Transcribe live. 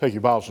Take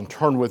your Bibles and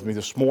turn with me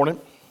this morning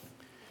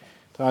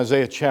to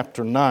Isaiah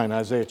chapter 9.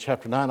 Isaiah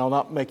chapter 9. I'll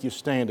not make you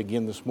stand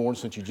again this morning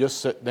since you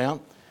just sat down.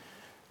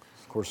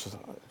 Of course,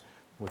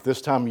 with this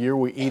time of year,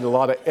 we eat a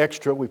lot of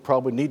extra. We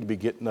probably need to be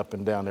getting up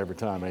and down every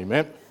time.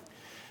 Amen?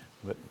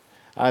 But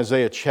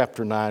Isaiah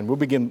chapter 9.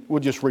 We'll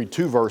just read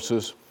two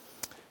verses.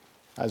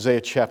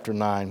 Isaiah chapter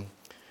 9.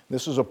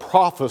 This is a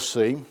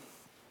prophecy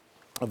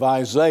of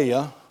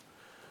Isaiah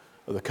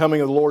of the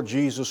coming of the Lord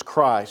Jesus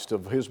Christ,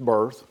 of His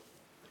birth.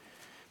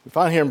 We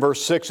find here in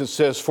verse 6 it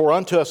says, "For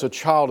unto us a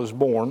child is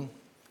born,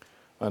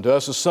 unto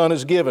us a son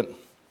is given, and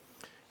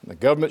the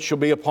government shall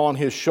be upon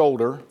His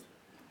shoulder.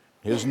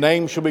 His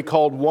name shall be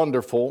called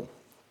Wonderful,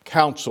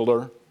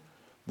 Counselor,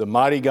 the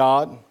Mighty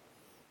God,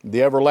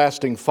 the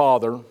Everlasting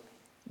Father,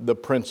 the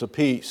Prince of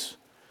Peace.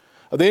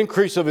 Of the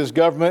increase of His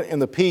government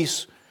and the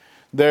peace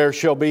there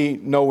shall be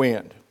no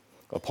end,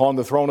 upon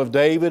the throne of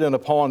David and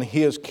upon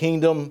His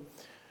kingdom,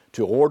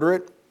 to order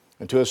it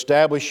and to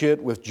establish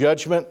it with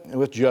judgment and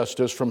with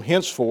justice from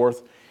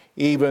henceforth,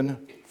 even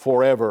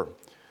forever.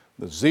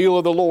 The zeal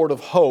of the Lord of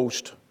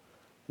hosts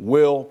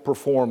will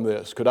perform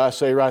this." Could I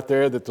say right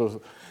there that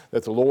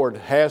the Lord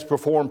has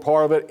performed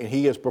part of it and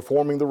He is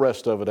performing the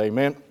rest of it?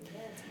 Amen?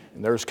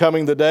 And there's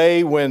coming the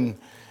day when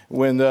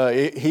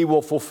He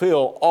will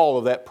fulfill all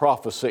of that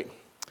prophecy.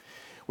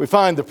 We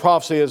find the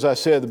prophecy, as I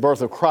said, the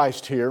birth of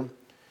Christ here.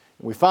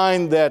 We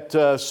find that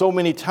so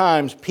many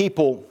times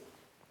people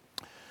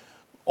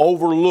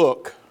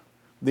overlook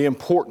the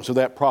importance of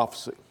that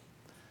prophecy.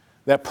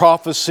 That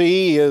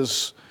prophecy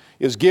is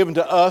given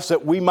to us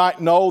that we might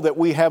know that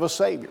we have a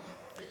Savior.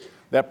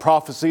 That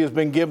prophecy has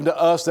been given to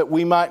us that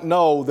we might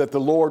know that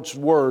the Lord's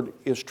Word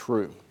is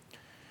true.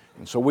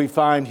 And so we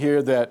find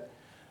here that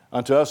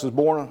unto us is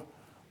born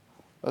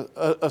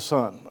a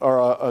son,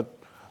 or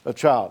a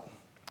child.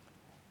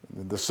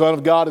 The Son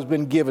of God has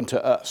been given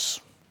to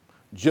us,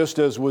 just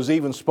as was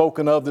even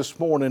spoken of this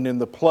morning in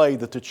the play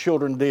that the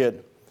children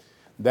did.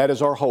 That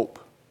is our hope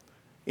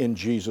in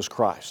Jesus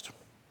Christ.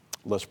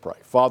 Let's pray.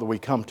 Father, we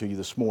come to You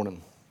this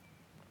morning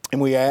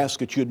and we ask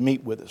that You'd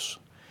meet with us.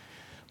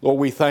 Lord,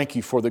 we thank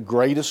You for the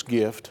greatest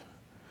gift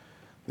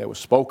that was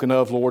spoken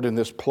of, Lord, in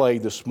this play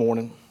this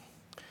morning.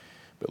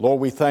 But Lord,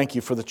 we thank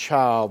You for the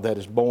child that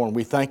is born.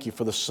 We thank You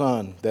for the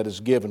Son that is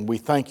given. We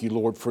thank You,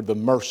 Lord, for the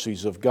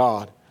mercies of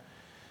God,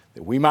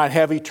 that we might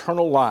have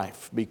eternal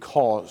life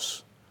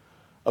because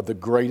of the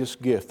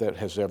greatest gift that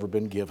has ever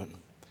been given.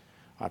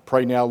 I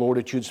pray now, Lord,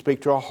 that You'd speak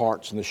to our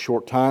hearts in this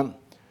short time.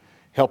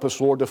 Help us,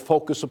 Lord, to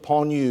focus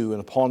upon You and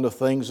upon the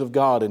things of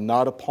God and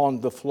not upon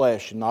the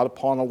flesh and not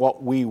upon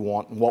what we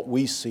want and what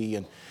we see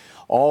and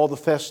all the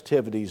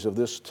festivities of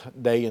this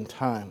day and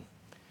time.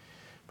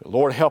 But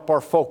Lord, help our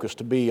focus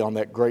to be on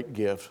that great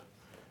gift,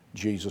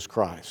 Jesus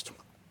Christ.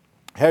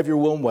 Have Your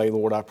will and way,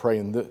 Lord, I pray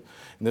in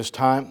this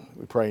time.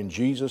 We pray in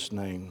Jesus'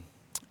 name.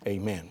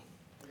 Amen.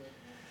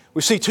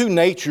 We see two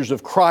natures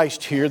of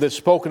Christ here that's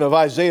spoken of.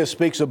 Isaiah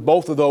speaks of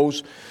both of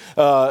those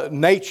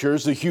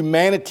natures. The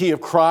humanity of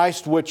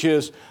Christ, which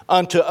is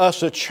unto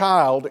us a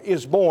child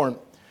is born.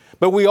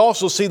 But we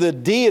also see the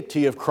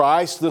deity of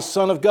Christ, the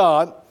Son of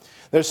God,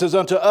 that says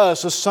unto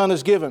us a son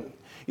is given.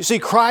 You see,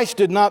 Christ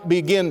did not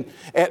begin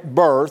at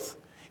birth.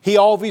 He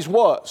always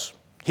was.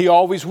 He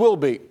always will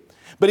be.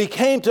 But He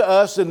came to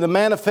us in the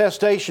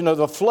manifestation of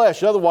the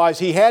flesh. Otherwise,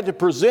 He had to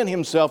present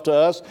Himself to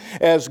us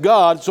as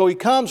God. So He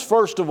comes,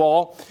 first of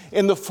all,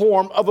 in the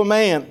form of a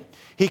man.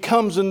 He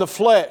comes in the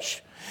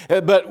flesh.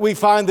 But we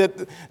find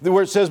that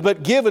where it says,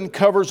 "but given,"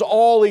 covers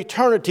all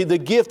eternity, the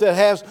gift that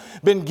has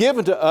been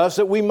given to us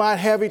that we might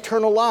have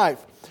eternal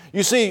life.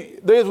 You see,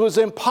 it was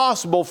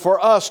impossible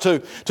for us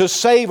to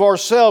save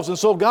ourselves. And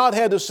so God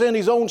had to send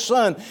His own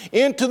Son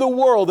into the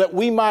world that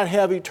we might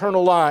have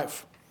eternal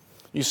life.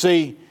 You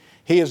see,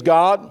 He is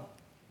God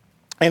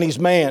and He's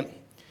man.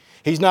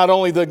 He's not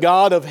only the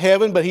God of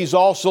heaven, but He's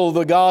also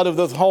the God of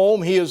the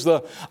home. He is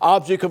the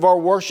object of our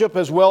worship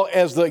as well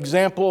as the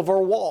example of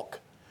our walk.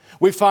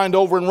 We find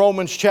over in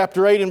Romans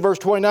chapter 8 and verse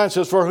 29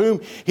 says, "For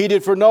whom He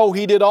did foreknow,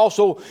 He did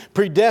also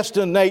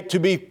predestinate to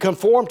be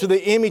conformed to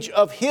the image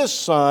of His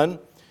Son,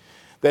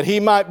 that He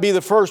might be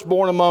the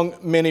firstborn among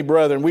many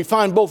brethren." We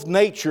find both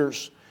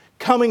natures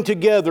coming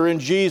together in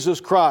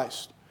Jesus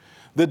Christ.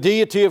 The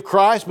deity of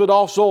Christ, but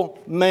also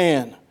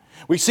man.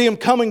 We see Him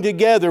coming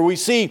together. We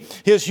see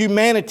His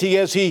humanity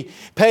as He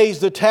pays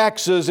the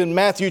taxes in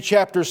Matthew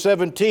chapter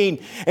 17.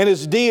 And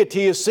His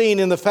deity is seen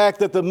in the fact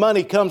that the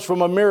money comes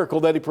from a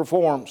miracle that He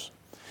performs.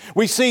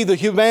 We see the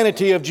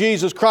humanity of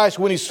Jesus Christ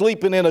when He's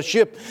sleeping in a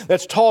ship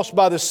that's tossed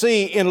by the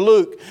sea in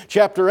Luke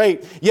chapter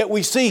 8. Yet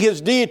we see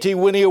His deity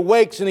when He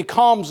awakes and He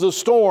calms the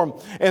storm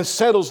and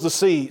settles the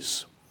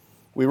seas.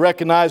 We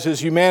recognize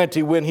His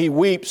humanity when He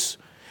weeps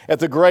at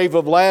the grave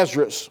of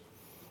Lazarus.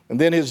 And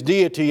then His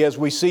deity as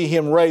we see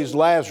Him raise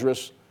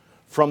Lazarus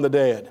from the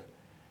dead.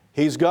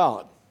 He's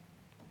God,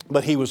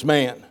 but He was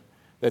man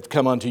that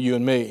come unto you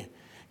and me.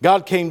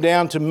 God came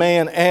down to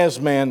man as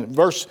man.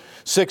 Verse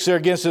 6 there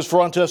again says,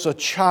 "For unto us a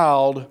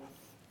child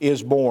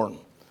is born."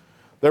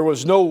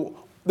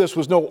 This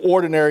was no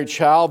ordinary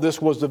child. This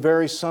was the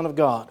very Son of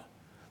God.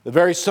 The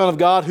very Son of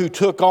God who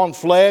took on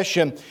flesh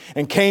and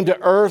came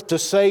to earth to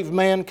save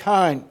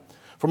mankind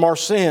from our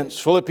sins.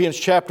 Philippians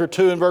chapter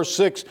 2 and verse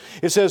 6,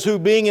 it says, who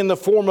being in the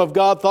form of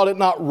God thought it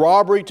not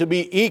robbery to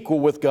be equal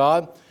with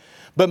God,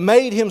 but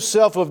made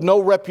himself of no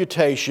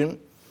reputation,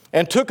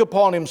 and took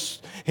upon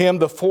him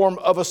the form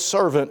of a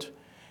servant.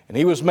 And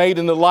he was made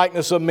in the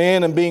likeness of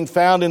men, and being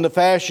found in the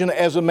fashion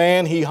as a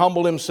man, he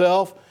humbled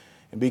himself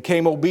and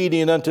became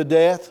obedient unto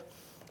death,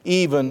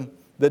 even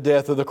the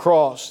death of the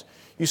cross.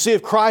 You see,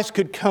 if Christ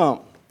could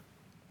come,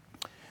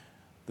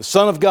 the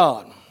Son of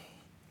God,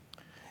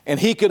 and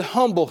He could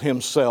humble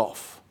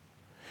Himself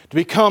to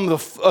become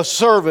a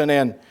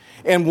servant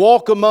and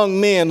walk among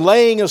men,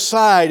 laying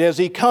aside as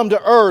He come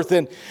to earth.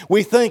 And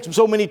we think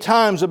so many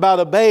times about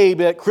a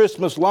babe at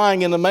Christmas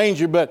lying in the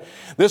manger, but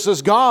this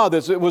is God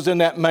that was in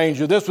that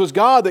manger. This was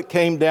God that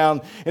came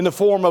down in the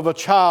form of a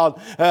child,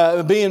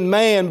 being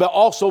man, but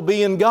also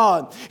being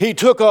God. He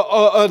took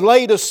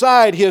laid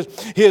aside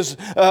his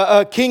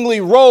kingly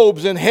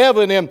robes in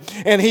heaven,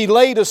 and He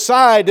laid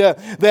aside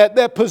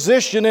that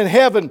position in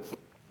heaven,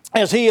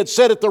 as He had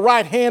sat at the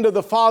right hand of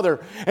the Father.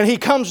 And He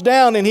comes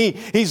down and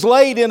He's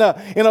laid in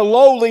a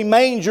lowly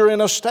manger in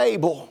a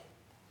stable.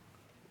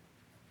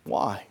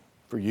 Why?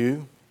 For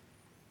you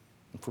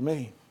and for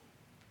me.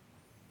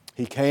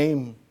 He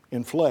came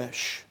in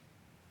flesh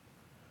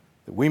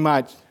that we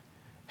might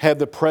have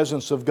the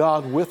presence of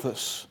God with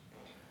us,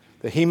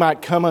 that He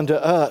might come unto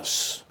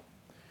us.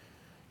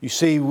 You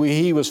see,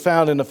 He was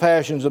found in the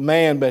fashions of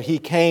man, but He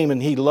came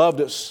and He loved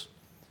us.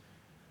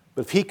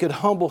 But if He could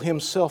humble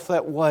Himself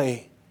that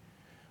way,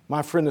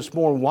 my friend, this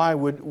morning, why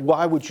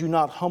would you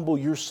not humble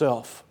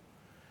yourself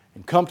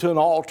and come to an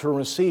altar and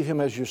receive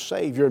Him as your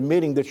Savior,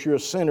 admitting that you're a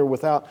sinner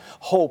without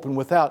hope and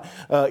without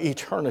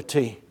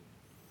eternity?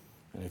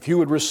 And if you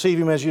would receive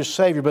Him as your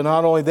Savior, but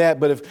not only that,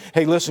 but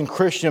hey, listen,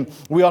 Christian,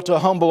 we ought to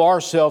humble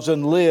ourselves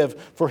and live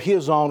for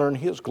His honor and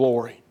His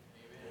glory.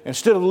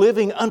 Instead of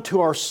living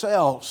unto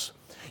ourselves,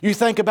 you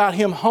think about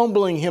Him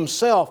humbling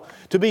Himself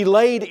to be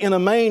laid in a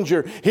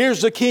manger.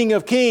 Here's the King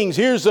of Kings.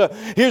 Here's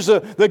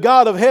the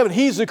God of heaven.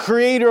 He's the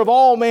creator of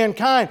all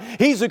mankind.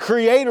 He's the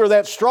creator of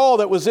that straw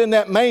that was in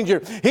that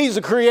manger. He's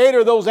the creator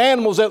of those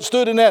animals that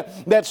stood in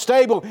that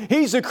stable.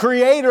 He's the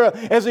creator.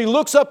 As He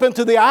looks up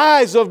into the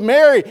eyes of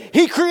Mary,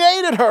 He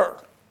created her.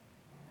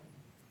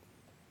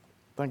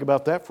 Think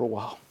about that for a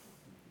while.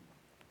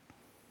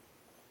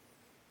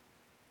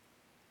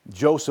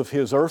 Joseph,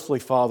 his earthly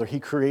father, he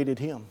created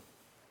him.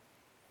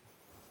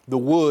 The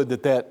wood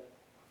that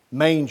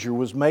manger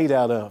was made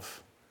out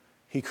of,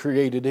 He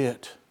created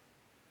it.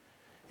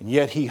 And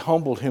yet He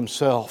humbled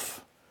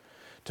Himself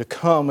to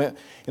come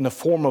in the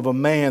form of a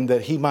man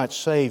that He might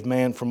save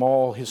man from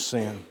all his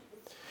sin.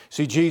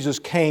 See, Jesus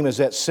came as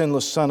that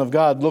sinless Son of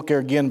God. Look there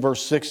again,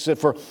 verse 6. It said,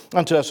 for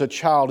unto us a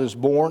child is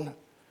born,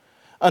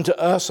 unto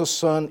us a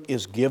son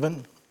is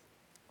given.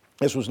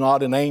 This was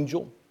not an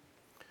angel.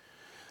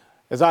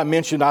 As I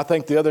mentioned, I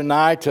think the other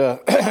night, or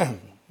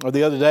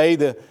the other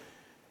day,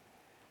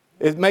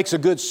 it makes a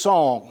good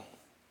song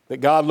that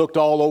God looked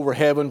all over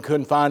heaven,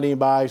 couldn't find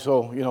anybody,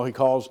 so, He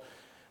calls.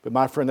 But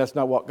my friend, that's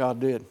not what God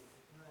did.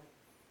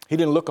 He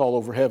didn't look all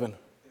over heaven.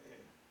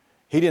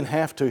 He didn't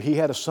have to. He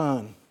had a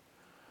son.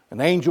 An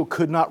angel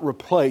could not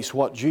replace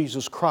what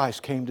Jesus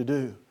Christ came to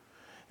do.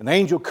 An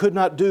angel could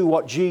not do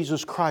what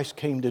Jesus Christ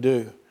came to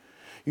do.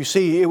 You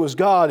see, it was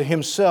God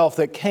Himself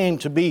that came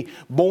to be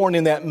born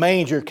in that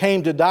manger,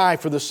 came to die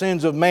for the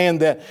sins of man,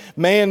 that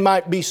man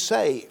might be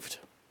saved.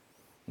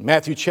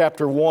 Matthew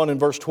chapter 1 and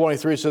verse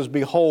 23 says,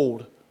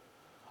 behold,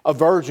 a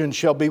virgin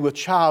shall be with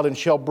child and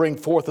shall bring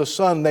forth a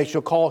son, and they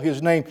shall call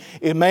His name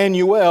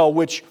Emmanuel,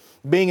 which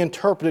being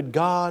interpreted,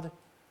 God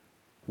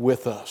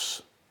with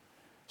us.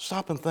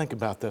 Stop and think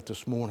about that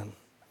this morning,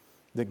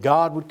 that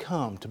God would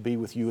come to be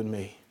with you and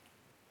me.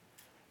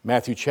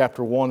 Matthew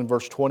chapter 1 and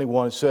verse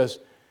 21, it says,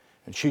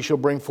 and she shall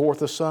bring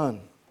forth a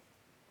son,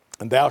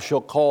 and thou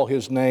shalt call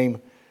His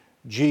name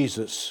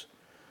Jesus,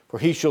 for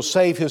He shall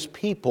save His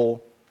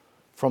people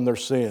from their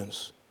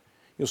sins.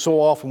 So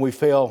often we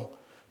fail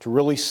to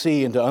really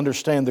see and to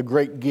understand the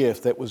great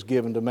gift that was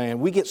given to man.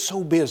 We get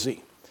so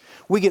busy.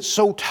 We get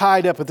so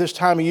tied up at this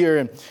time of year.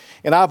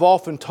 And I've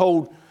often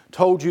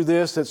told you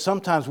this, that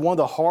sometimes one of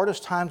the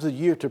hardest times of the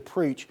year to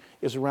preach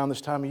is around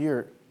this time of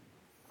year.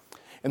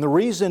 And the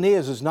reason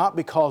is not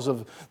because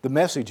of the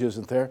message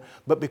isn't there,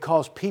 but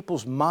because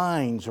people's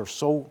minds are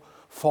so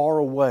far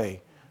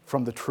away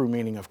from the true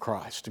meaning of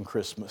Christ and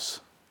Christmas.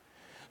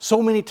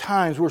 So many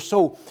times we're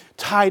so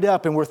tied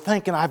up and we're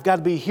thinking, I've got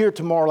to be here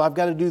tomorrow, I've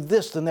got to do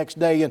this the next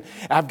day, and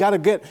I've got to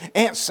get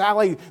Aunt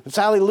Sally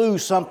Lou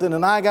something,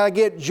 and I got to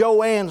get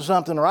Joanne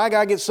something, or I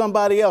got to get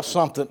somebody else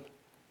something.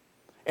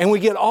 And we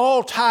get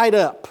all tied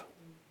up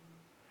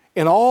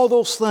in all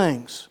those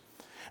things.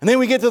 And then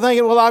we get to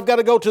thinking, well, I've got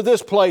to go to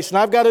this place, and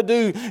I've got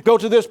to go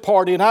to this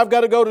party, and I've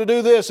got to go to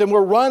do this. And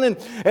we're running,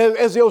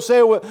 as they'll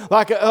say,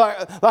 like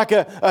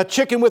a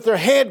chicken with their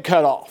head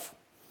cut off.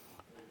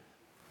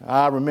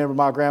 I remember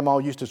my grandma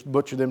used to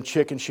butcher them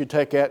chickens. She'd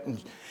take that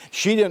and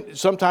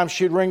sometimes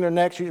she'd wring their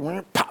neck, she'd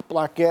pop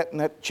like that,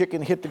 and that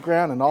chicken hit the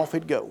ground and off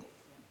he'd go.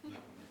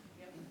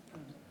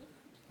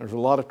 There's a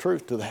lot of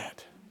truth to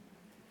that.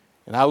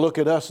 And I look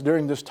at us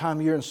during this time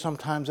of year, and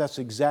sometimes that's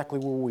exactly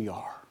where we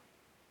are.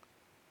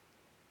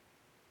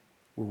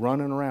 We're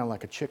running around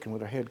like a chicken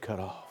with our head cut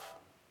off.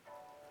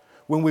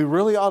 When we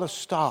really ought to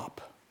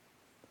stop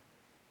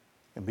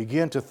and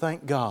begin to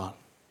thank God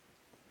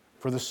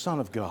for the Son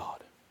of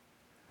God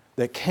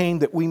that came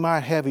that we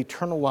might have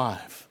eternal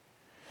life,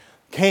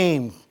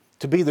 came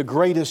to be the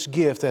greatest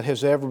gift that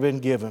has ever been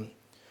given.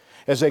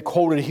 As they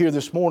quoted here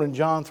this morning,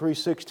 John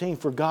 3:16,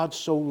 for God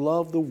so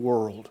loved the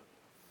world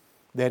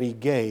that He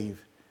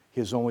gave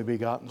His only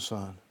begotten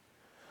Son.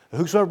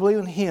 Whosoever believes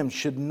in Him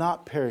should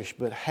not perish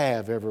but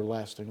have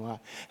everlasting life.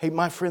 Hey,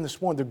 my friend,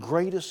 this morning, the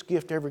greatest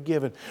gift ever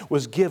given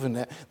was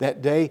given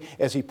that day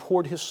as He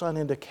poured His Son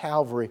into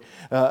Calvary.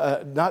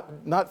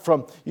 Not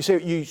from, you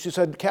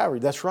said Calvary,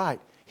 that's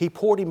right. He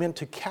poured Him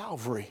into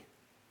Calvary.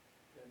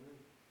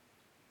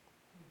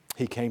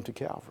 He came to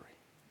Calvary.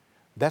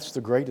 That's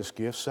the greatest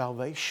gift,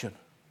 salvation.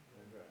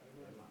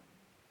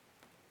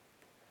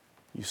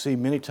 You see,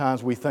 many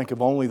times we think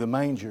of only the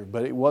manger,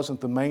 but it wasn't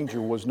the manger,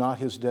 was not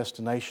His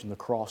destination. The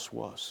cross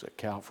was at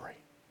Calvary.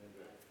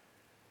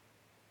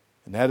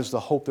 And that is the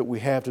hope that we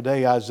have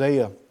today.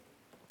 Isaiah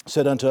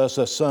said unto us,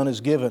 a son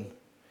is given.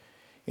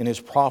 In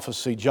his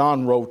prophecy,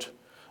 John wrote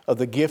of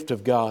the gift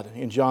of God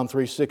in John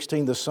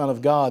 3:16, the Son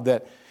of God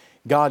that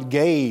God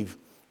gave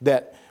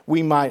that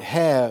we might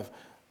have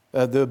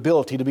the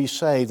ability to be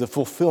saved, the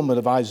fulfillment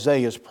of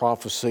Isaiah's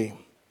prophecy.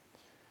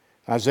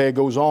 Isaiah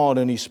goes on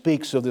and he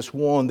speaks of this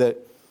one that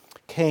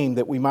came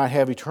that we might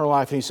have eternal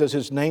life. And he says,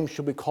 His name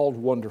shall be called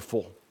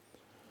Wonderful.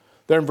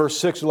 There in verse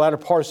 6, the latter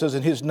part says,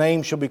 and His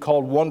name shall be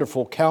called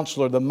Wonderful,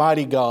 Counselor, the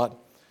Mighty God,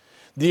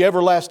 the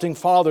Everlasting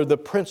Father, the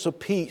Prince of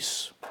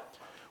Peace.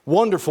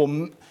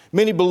 Wonderful.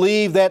 Many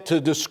believe that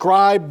to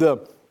describe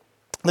the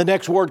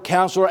next word,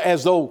 counselor,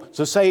 as though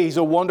to say He's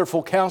a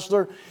wonderful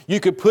counselor. You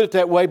could put it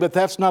that way, but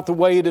that's not the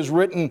way it is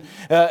written.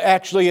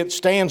 Actually, it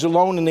stands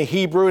alone in the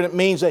Hebrew, and it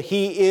means that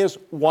He is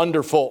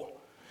wonderful.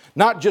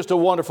 Not just a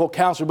wonderful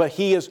counselor, but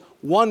He is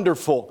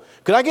wonderful.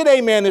 Could I get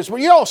amen this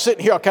morning? You're all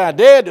sitting here kind of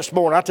dead this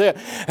morning. I tell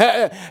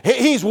you,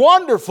 He's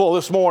wonderful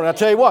this morning. I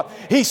tell you what,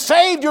 He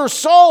saved your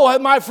soul.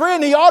 My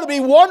friend, He ought to be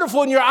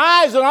wonderful in your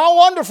eyes and all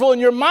wonderful in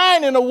your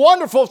mind and a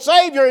wonderful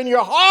Savior in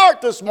your heart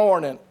this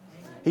morning.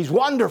 He's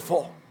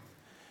wonderful.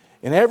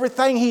 In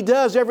everything He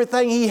does,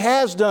 everything He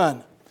has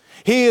done.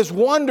 He is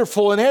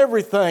wonderful in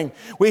everything.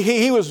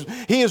 He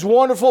is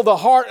wonderful. The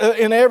heart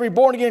in every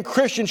born-again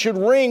Christian should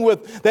ring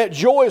with that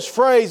joyous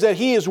phrase that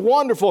He is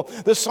wonderful.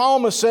 The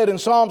psalmist said in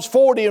Psalms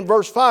 40 and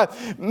verse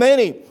 5,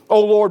 many,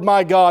 O Lord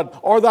my God,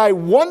 are Thy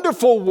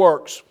wonderful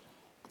works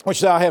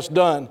which Thou hast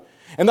done,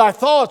 and Thy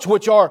thoughts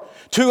which are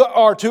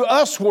to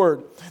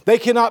usward. They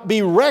cannot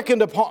be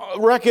reckoned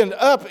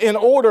up in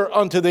order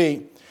unto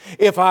Thee.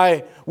 If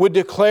I would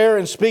declare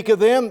and speak of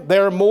them, they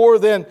are more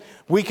than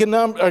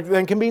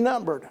can be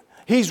numbered.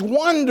 He's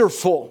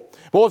wonderful.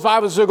 Well, if I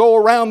was to go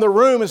around the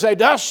room and say,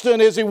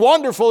 Dustin, is He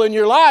wonderful in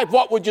your life?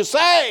 What would you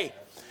say?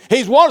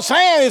 He's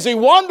saying, is He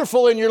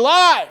wonderful in your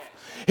life?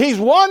 He's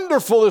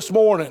wonderful this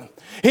morning.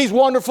 He's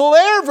wonderful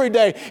every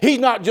day. He's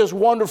not just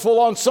wonderful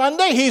on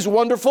Sunday. He's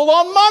wonderful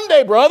on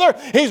Monday, brother.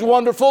 He's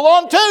wonderful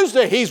on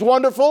Tuesday. He's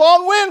wonderful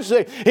on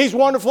Wednesday. He's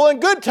wonderful in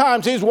good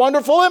times. He's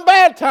wonderful in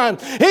bad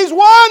times. He's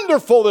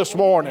wonderful this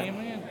morning.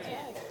 Amen.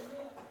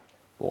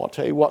 Well, I'll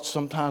tell you what,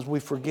 sometimes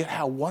we forget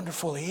how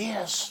wonderful He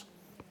is.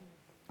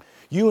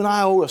 You and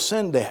I owe a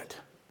sin debt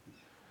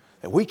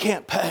that we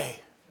can't pay.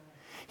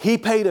 He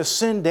paid a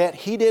sin debt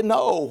He didn't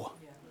owe.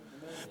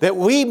 That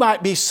we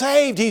might be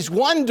saved. He's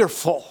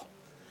wonderful.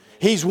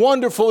 He's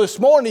wonderful this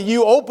morning.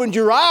 You opened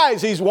your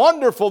eyes. He's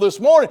wonderful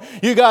this morning.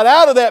 You got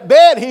out of that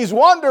bed. He's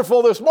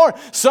wonderful this morning.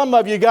 Some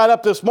of you got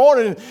up this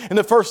morning and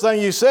the first thing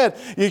you said,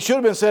 you should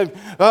have been said,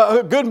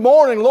 good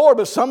morning, Lord.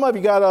 But some of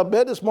you got out of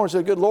bed this morning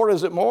and said, good Lord,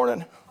 is it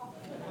morning?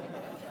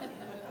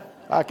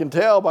 I can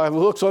tell by the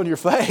looks on your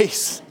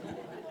face.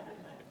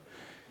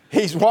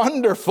 He's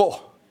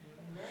wonderful.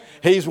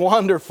 He's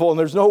wonderful. And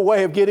there's no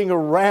way of getting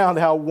around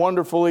how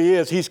wonderful He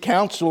is. He's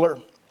Counselor.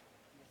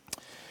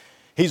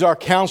 He's our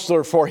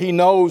counselor, for He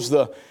knows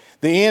the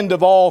end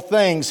of all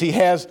things. He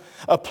has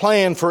a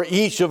plan for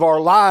each of our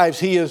lives.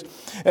 He is,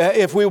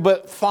 if we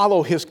but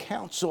follow His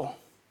counsel.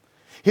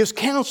 His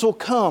counsel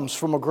comes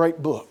from a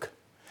great book.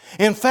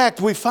 In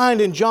fact, we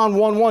find in John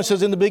 1:1, it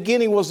says, in the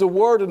beginning was the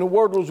Word, and the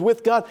Word was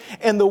with God,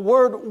 and the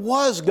Word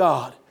was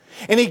God.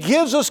 And He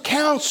gives us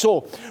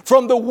counsel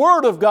from the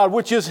Word of God,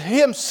 which is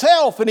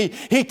Himself. And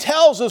He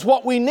tells us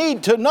what we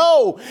need to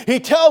know. He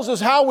tells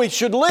us how we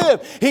should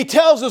live. He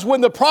tells us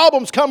when the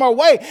problems come our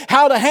way,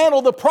 how to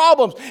handle the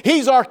problems.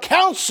 He's our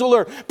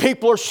counselor.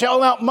 People are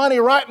shelling out money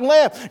right and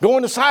left,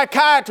 going to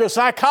psychiatrists,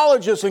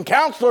 psychologists, and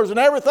counselors and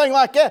everything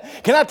like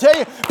that. Can I tell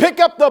you, pick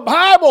up the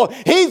Bible.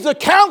 He's the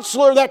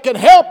counselor that can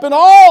help in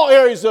all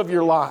areas of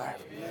your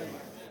life.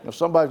 Now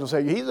somebody's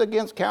going to say, he's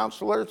against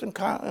counselors.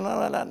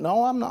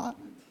 No, I'm not.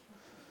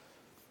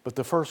 But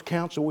the first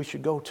counselor we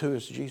should go to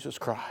is Jesus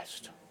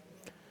Christ,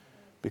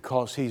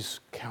 because He's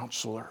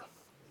Counselor.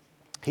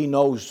 He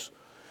knows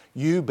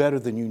you better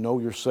than you know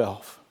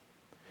yourself.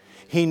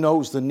 He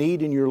knows the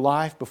need in your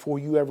life before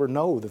you ever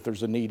know that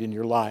there's a need in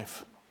your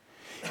life.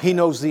 He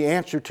knows the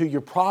answer to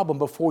your problem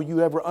before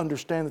you ever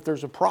understand that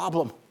there's a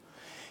problem.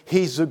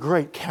 He's a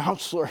great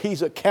counselor.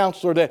 He's a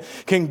counselor that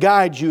can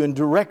guide you and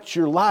direct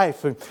your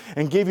life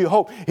and give you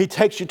hope. He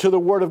takes you to the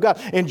Word of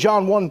God. In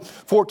John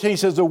 1:14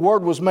 says, the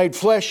Word was made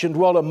flesh and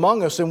dwelt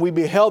among us, and we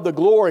beheld the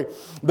glory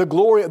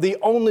of the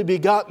only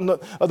begotten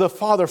of the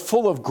Father,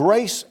 full of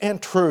grace and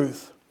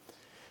truth.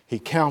 He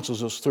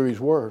counsels us through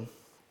His Word.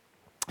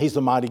 He's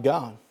the mighty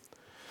God.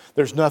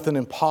 There's nothing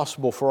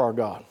impossible for our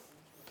God.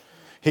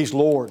 He's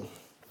Lord.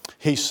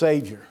 He's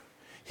Savior.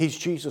 He's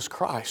Jesus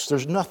Christ.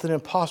 There's nothing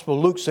impossible.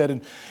 Luke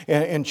said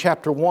in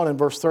chapter 1 and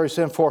verse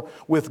 37, for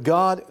with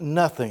God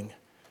nothing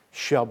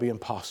shall be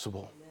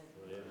impossible.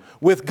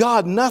 With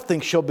God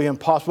nothing shall be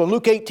impossible.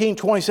 Luke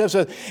 18:27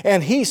 says,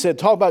 and He said,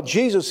 talk about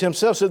Jesus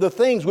Himself, said the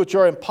things which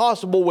are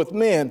impossible with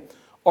men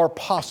are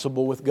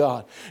possible with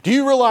God. Do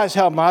you realize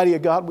how mighty a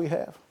God we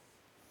have?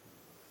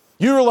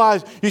 You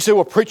realize, you say,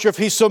 well, preacher, if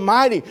He's so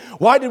mighty,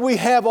 why did we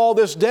have all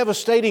this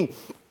devastating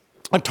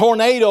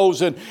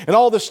tornadoes and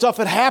all this stuff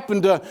that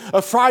happened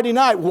a Friday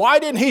night? Why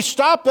didn't He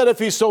stop that if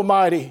He's so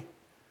mighty?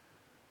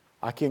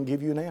 I can't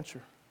give you an answer.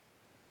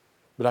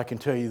 But I can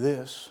tell you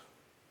this,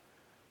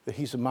 that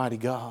He's a mighty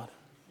God.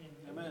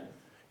 Amen.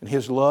 And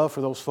His love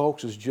for those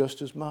folks is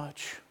just as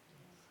much.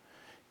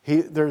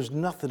 There's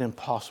nothing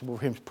impossible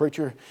for Him.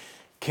 Preacher,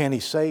 can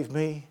He save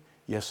me?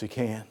 Yes, He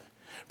can.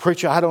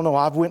 Preacher, I don't know,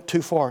 I've went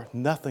too far.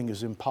 Nothing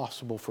is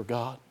impossible for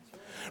God.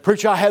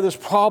 Preacher, I had this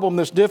problem,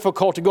 this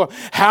difficulty going.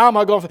 How am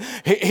I going to...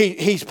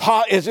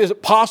 Is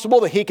it possible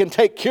that He can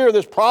take care of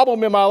this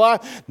problem in my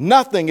life?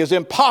 Nothing is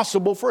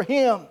impossible for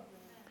Him.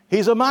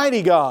 He's a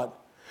mighty God.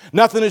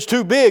 Nothing is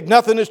too big.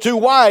 Nothing is too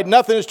wide.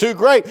 Nothing is too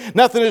great.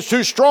 Nothing is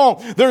too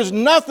strong. There's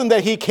nothing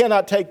that He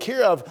cannot take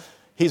care of.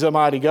 He's a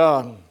mighty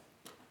God.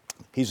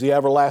 He's the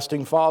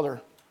everlasting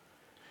Father.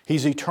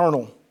 He's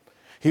eternal.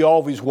 He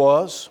always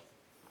was.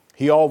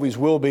 He always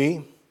will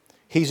be.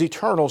 He's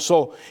eternal,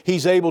 so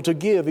He's able to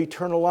give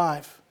eternal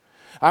life.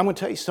 I'm going to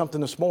tell you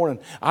something this morning.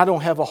 I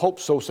don't have a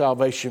hope-so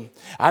salvation.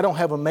 I don't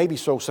have a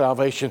maybe-so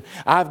salvation.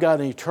 I've got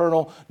an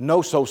eternal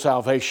no-so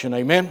salvation.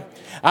 Amen?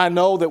 I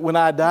know that when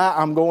I die,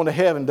 I'm going to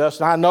heaven,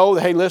 Dustin. I know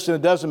that, hey, listen,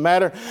 it doesn't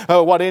matter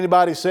what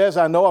anybody says.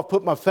 I know I've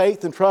put my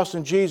faith and trust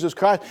in Jesus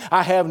Christ.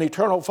 I have an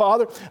eternal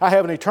Father. I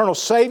have an eternal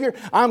Savior.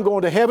 I'm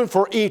going to heaven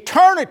for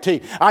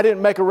eternity. I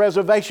didn't make a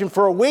reservation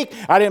for a week.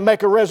 I didn't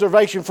make a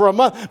reservation for a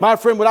month. My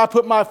friend, when I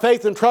put my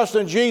faith and trust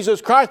in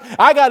Jesus Christ,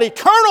 I got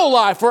eternal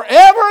life forever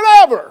and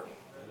ever.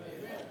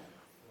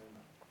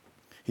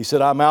 He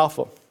said, I'm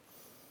Alpha,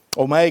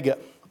 Omega,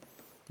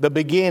 the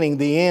beginning,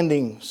 the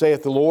ending,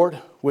 saith the Lord,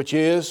 which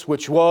is,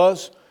 which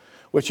was,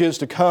 which is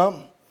to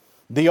come,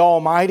 the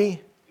Almighty.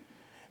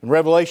 In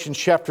Revelation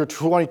chapter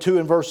 22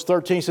 and verse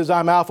 13 says,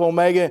 I'm Alpha,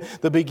 Omega,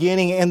 the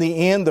beginning and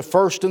the end, the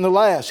first and the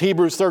last.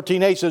 Hebrews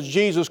 13:8 says,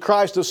 Jesus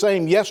Christ the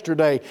same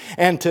yesterday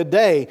and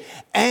today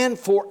and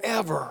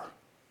forever.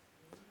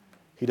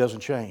 He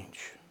doesn't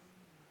change.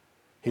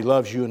 He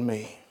loves you and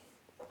me.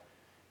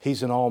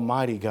 He's an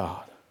almighty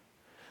God.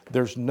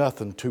 There's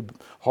nothing too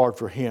hard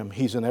for Him.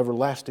 He's an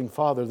everlasting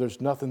Father.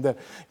 There's nothing that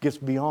gets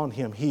beyond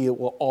Him. He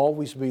will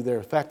always be there.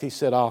 In fact, He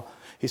said, I'll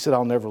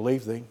never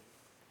leave thee.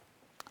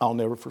 I'll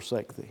never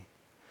forsake thee.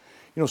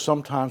 You know,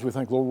 sometimes we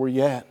think, Lord, where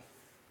you at?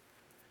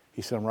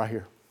 He said, I'm right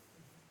here.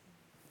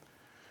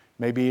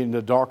 Maybe in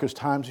the darkest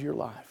times of your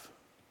life.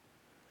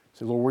 He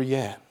said, Lord, where you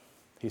at?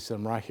 He said,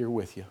 I'm right here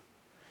with you.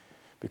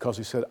 Because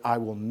He said, I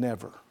will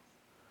never.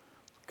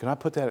 Can I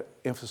put that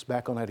emphasis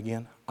back on that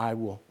again? I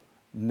will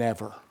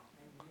never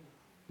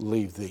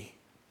leave thee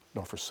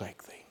nor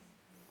forsake thee.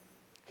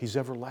 He's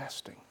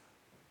everlasting.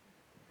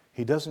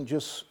 He doesn't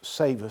just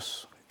save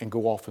us and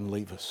go off and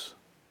leave us.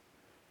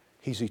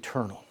 He's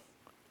eternal.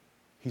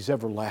 He's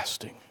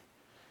everlasting.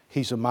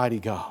 He's a mighty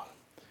God.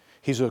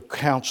 He's our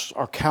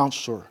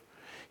counselor.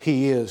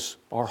 He is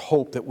our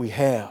hope that we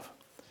have.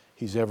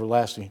 He's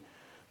everlasting.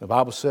 The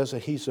Bible says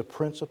that He's the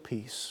Prince of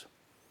Peace.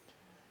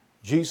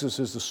 Jesus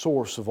is the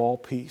source of all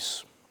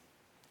peace.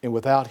 And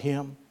without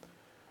Him,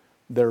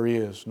 there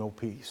is no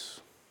peace.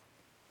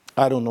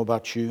 I don't know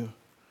about you,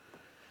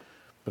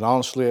 but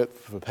honestly,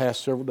 for the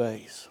past several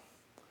days,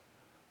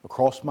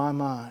 across my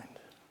mind,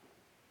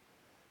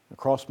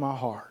 across my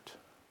heart,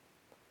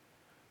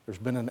 there's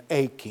been an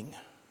aching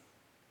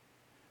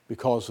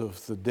because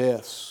of the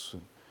deaths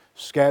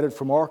scattered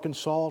from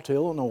Arkansas to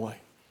Illinois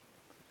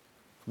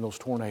from those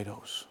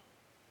tornadoes.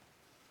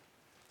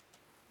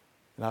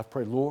 And I've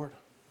prayed, Lord,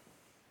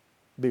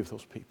 be with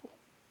those people.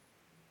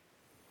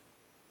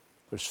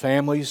 There's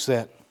families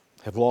that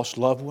have lost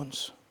loved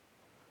ones.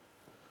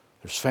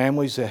 There's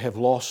families that have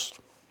lost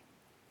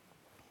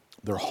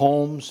their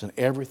homes and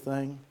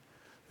everything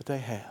that they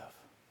have.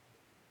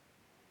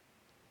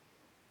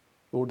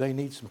 Lord, they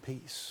need some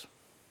peace.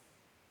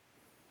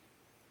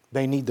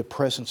 They need the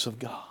presence of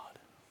God.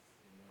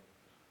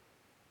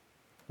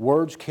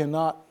 Words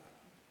cannot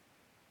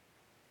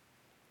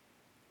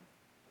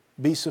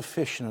be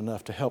sufficient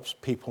enough to help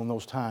people in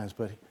those times,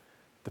 but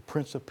the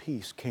Prince of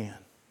Peace can.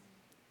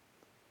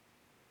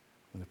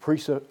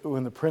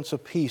 When the Prince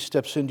of Peace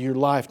steps into your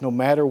life, no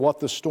matter what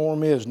the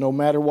storm is, no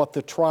matter what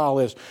the trial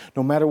is,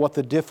 no matter what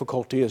the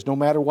difficulty is, no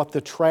matter what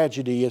the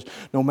tragedy is,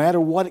 no matter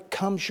what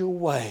comes your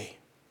way,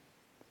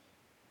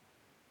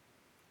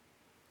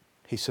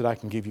 He said, I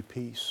can give you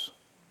peace.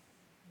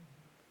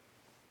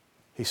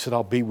 He said,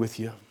 I'll be with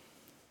you.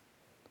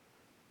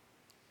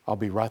 I'll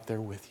be right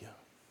there with you.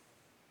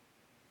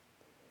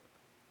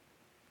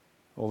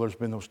 Well, there's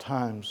been those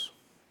times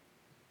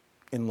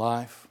in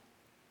life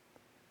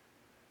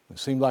it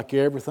seemed like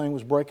everything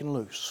was breaking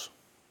loose.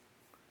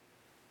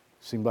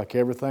 It seemed like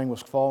everything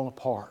was falling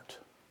apart.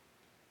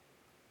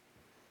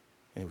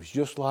 And it was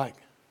just like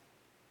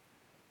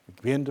you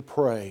begin to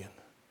pray. And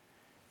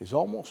it's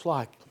almost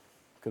like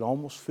you could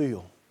almost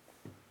feel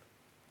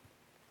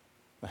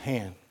the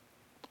hand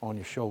on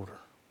your shoulder.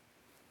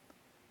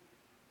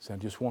 So I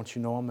just want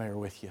you to know I'm there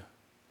with you.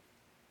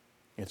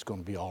 It's going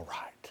to be all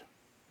right.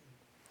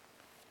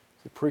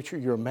 Say, preacher,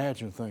 you're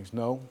imagining things.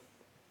 No.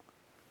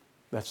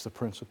 That's the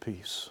Prince of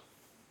Peace.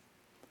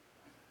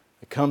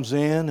 It comes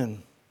in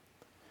and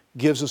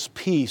gives us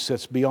peace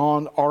that's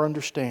beyond our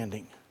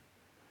understanding.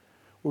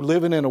 We're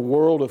living in a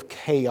world of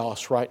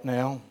chaos right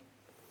now.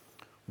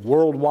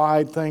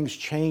 Worldwide things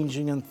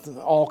changing and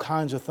all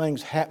kinds of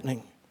things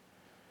happening.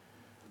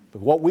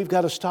 But what we've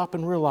got to stop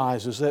and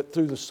realize is that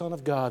through the Son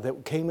of God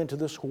that came into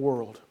this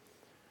world,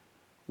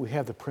 we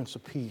have the Prince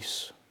of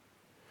Peace.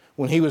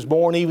 When He was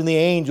born, even the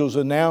angels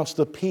announced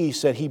the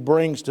peace that He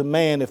brings to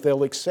man if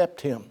they'll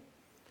accept Him.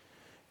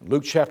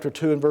 Luke chapter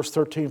 2 and verse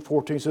 13,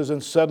 14 says,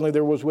 and suddenly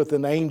there was with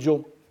the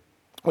angel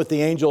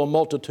a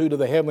multitude of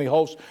the heavenly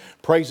hosts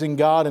praising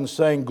God and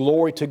saying,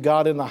 glory to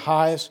God in the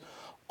highest,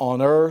 on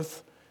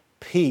earth,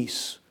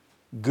 peace,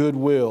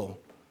 goodwill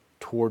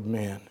toward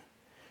men.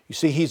 You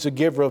see, He's a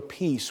giver of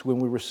peace when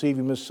we receive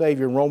Him as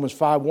Savior. And Romans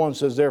 5:1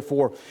 says,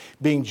 therefore,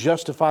 being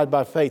justified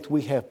by faith,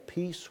 we have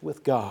peace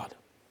with God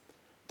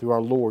through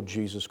our Lord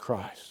Jesus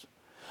Christ.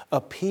 A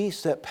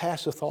peace that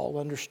passeth all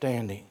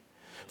understanding.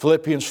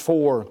 Philippians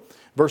 4,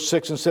 verse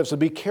 6 and 7 says,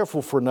 be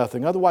careful for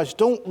nothing. Otherwise,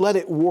 don't let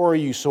it worry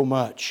you so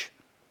much.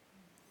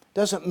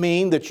 Doesn't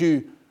mean that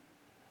you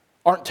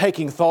aren't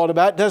taking thought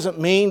about it. Doesn't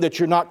mean that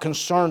you're not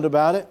concerned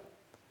about it.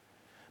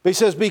 But he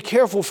says, be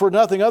careful for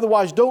nothing.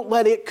 Otherwise, don't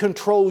let it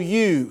control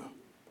you.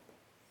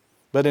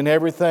 But in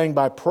everything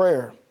by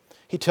prayer.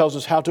 He tells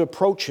us how to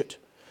approach it.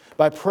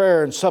 By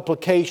prayer and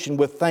supplication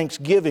with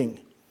thanksgiving.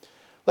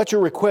 Let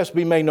your requests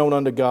be made known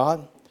unto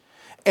God.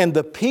 And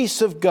the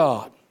peace of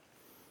God,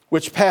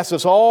 which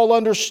passeth all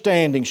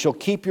understanding, shall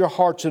keep your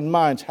hearts and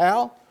minds.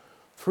 How?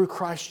 Through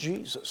Christ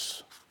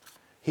Jesus.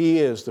 He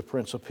is the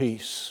Prince of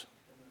Peace.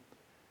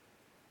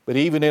 But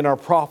even in our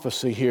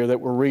prophecy here that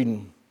we're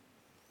reading,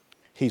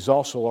 He's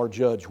also our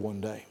judge one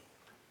day.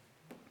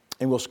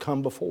 And we'll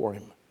come before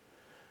Him.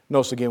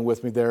 Notice again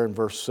with me there in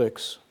verse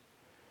 6.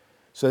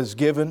 It says,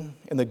 given,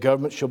 and the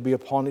government shall be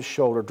upon His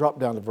shoulder. Drop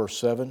down to verse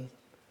 7. It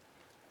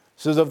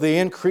says, of the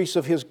increase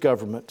of His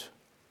government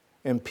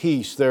and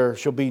peace there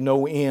shall be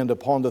no end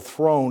upon the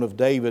throne of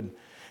David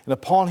and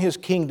upon His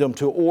kingdom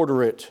to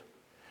order it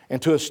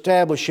and to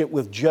establish it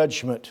with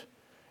judgment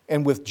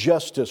and with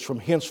justice from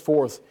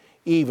henceforth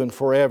even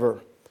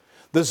forever.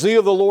 The zeal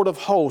of the Lord of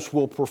hosts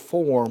will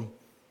perform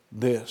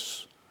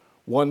this.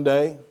 One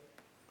day,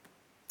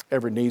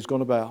 every knee's going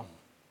to bow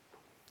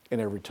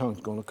and every tongue's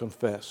going to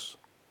confess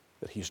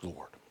that He's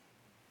Lord.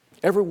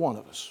 Every one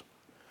of us.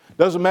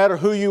 Doesn't matter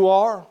who you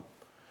are.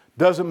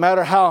 Doesn't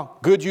matter how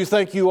good you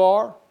think you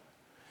are.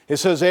 It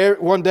says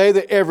one day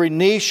that every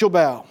knee shall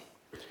bow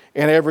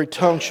and every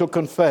tongue shall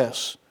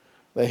confess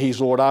that He's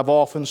Lord. I've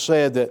often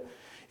said that,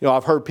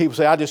 I've heard people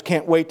say, I just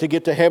can't wait to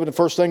get to heaven. The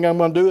first thing I'm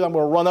going to do, I'm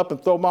going to run up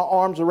and throw my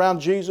arms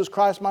around Jesus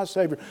Christ, my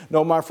Savior.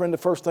 No, my friend, the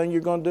first thing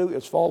you're going to do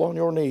is fall on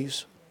your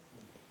knees.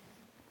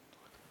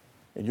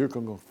 And you're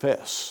going to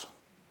confess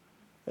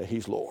that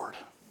He's Lord.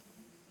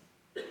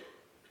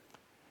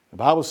 The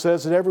Bible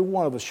says that every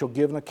one of us shall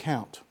give an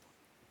account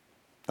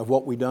of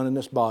what we've done in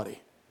this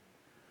body,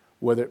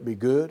 whether it be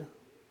good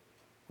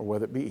or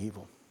whether it be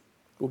evil.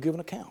 We'll give an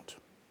account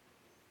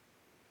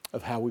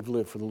of how we've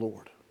lived for the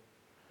Lord.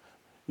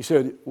 You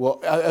said,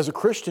 well, as a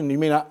Christian, you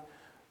mean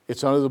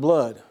it's under the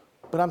blood,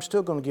 but I'm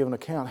still going to give an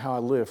account how I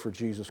live for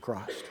Jesus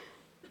Christ.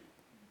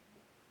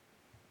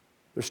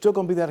 There's still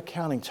going to be that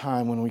accounting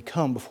time when we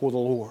come before the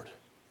Lord.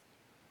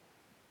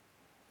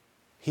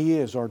 He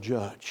is our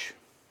judge.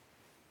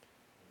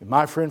 And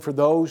my friend, for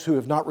those who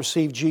have not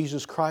received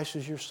Jesus Christ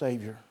as your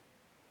Savior,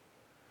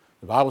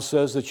 the Bible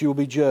says that you will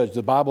be judged.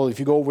 The Bible, if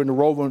you go over into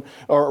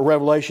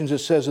Revelations, it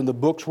says, and the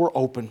books were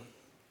open.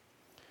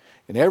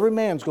 And every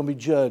man's going to be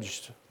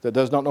judged that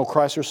does not know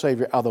Christ or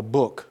Savior out of the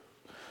book.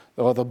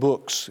 Or the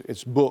books.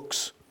 It's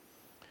books.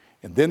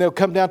 And then they'll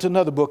come down to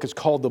another book. It's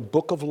called the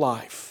Book of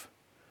Life.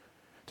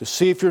 To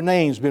see if your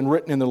name's been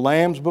written in the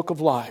Lamb's Book of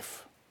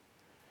Life.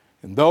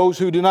 And those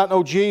who do not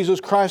know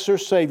Jesus Christ their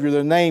Savior,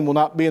 their name will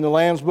not be in the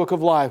Lamb's Book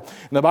of Life.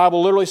 And the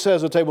Bible literally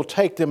says that they will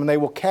take them and they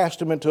will cast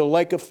them into a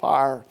lake of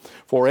fire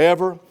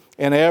forever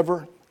and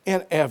ever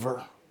and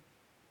ever.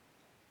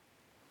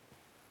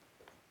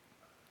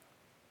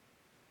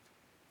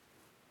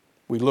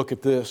 We look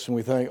at this and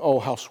we think, oh,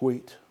 how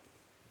sweet.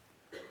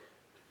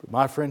 But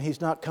my friend,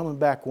 He's not coming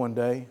back one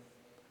day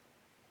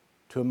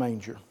to a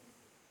manger.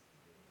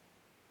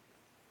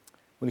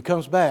 When He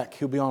comes back,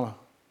 He'll be on a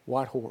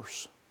white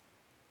horse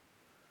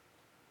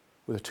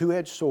with a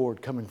two-edged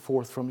sword coming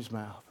forth from His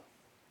mouth.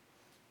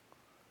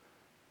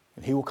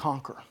 And He will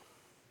conquer.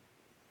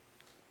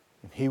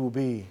 And He will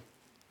be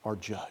our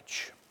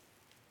judge.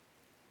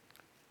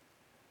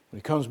 When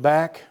He comes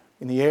back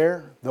in the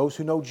air, those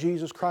who know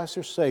Jesus Christ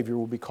their Savior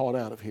will be called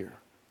out of here.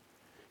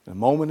 In a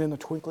moment, in the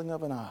twinkling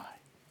of an eye,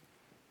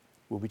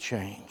 will be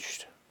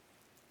changed.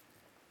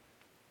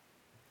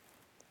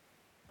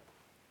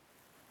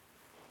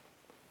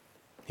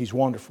 He's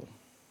wonderful.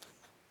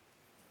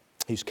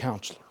 He's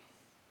Counselor.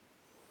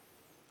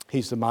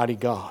 He's the mighty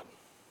God.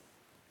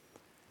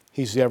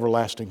 He's the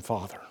everlasting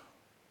Father.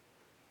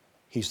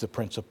 He's the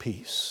Prince of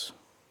Peace.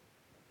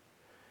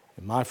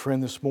 And my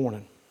friend, this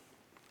morning,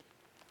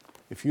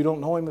 if you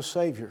don't know Him as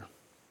Savior,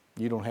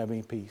 you don't have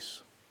any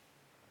peace.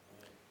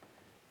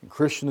 And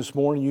Christian, this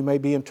morning, you may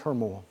be in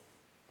turmoil.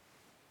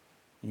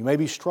 You may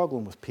be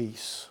struggling with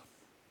peace.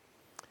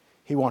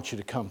 He wants you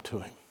to come to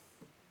Him.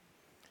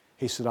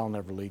 He said, I'll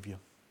never leave you.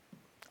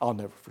 I'll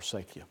never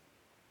forsake you.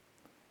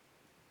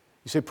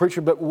 You say,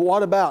 preacher, but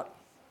what about?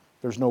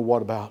 There's no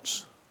what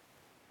abouts.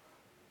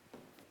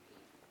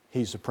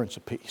 He's the Prince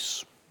of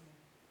Peace.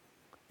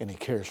 And He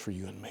cares for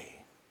you and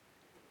me.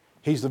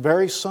 He's the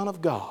very Son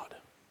of God.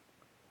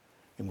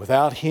 And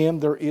without Him,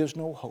 there is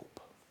no hope.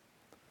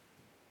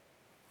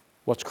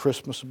 What's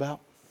Christmas about?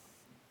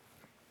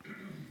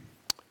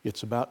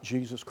 It's about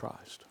Jesus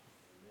Christ,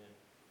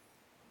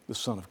 the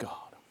Son of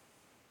God.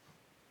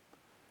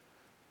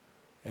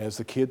 As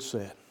the kids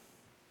said,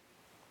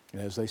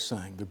 and as they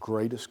sang, the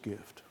greatest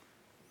gift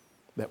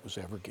that was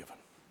ever given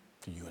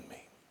to you and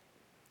me.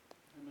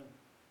 Amen.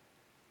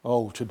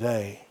 Oh,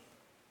 today,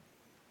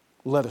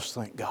 let us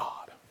thank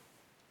God.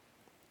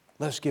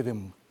 Let us give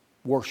Him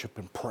worship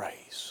and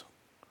praise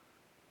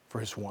for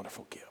His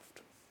wonderful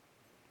gift.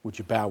 Would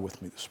you bow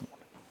with me this morning?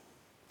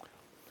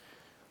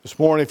 This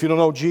morning, if you don't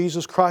know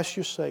Jesus Christ,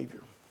 your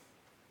Savior,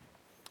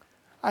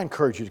 I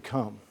encourage you to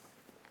come.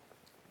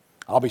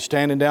 I'll be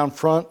standing down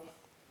front.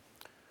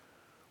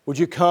 Would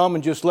you come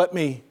and just let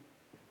me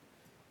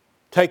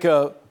take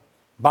a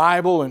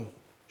Bible and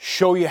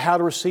show you how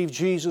to receive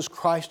Jesus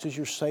Christ as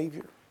your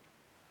Savior?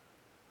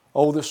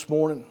 Oh, this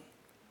morning,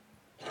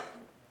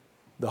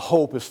 the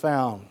hope is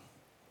found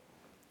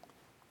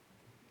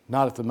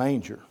not at the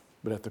manger,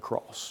 but at the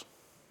cross.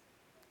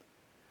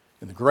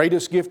 And the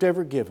greatest gift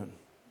ever given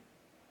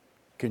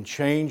can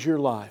change your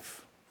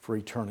life for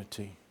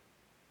eternity.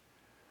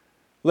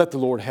 Let the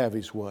Lord have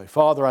His way.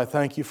 Father, I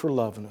thank You for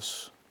loving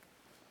us.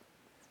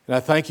 And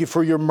I thank You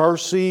for Your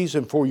mercies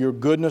and for Your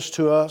goodness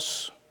to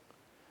us.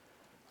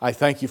 I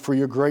thank You for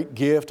Your great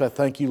gift. I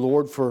thank You,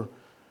 Lord, for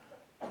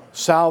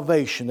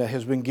salvation that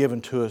has been given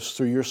to us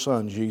through Your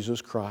Son,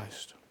 Jesus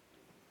Christ.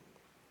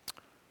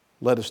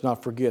 Let us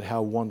not forget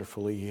how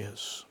wonderful He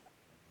is.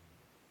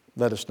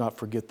 Let us not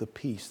forget the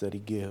peace that He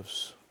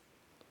gives.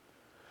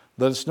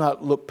 Let us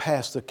not look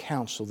past the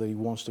counsel that He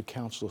wants to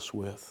counsel us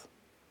with.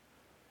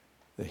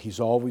 That He's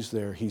always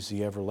there. He's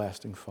the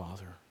everlasting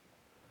Father.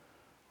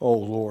 Oh,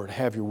 Lord,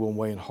 have Your will and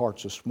way in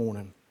hearts this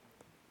morning.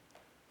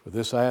 For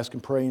this I ask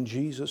and pray in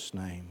Jesus'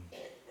 name.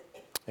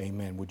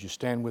 Amen. Would you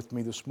stand with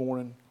me this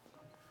morning?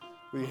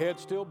 With your head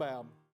still bowed.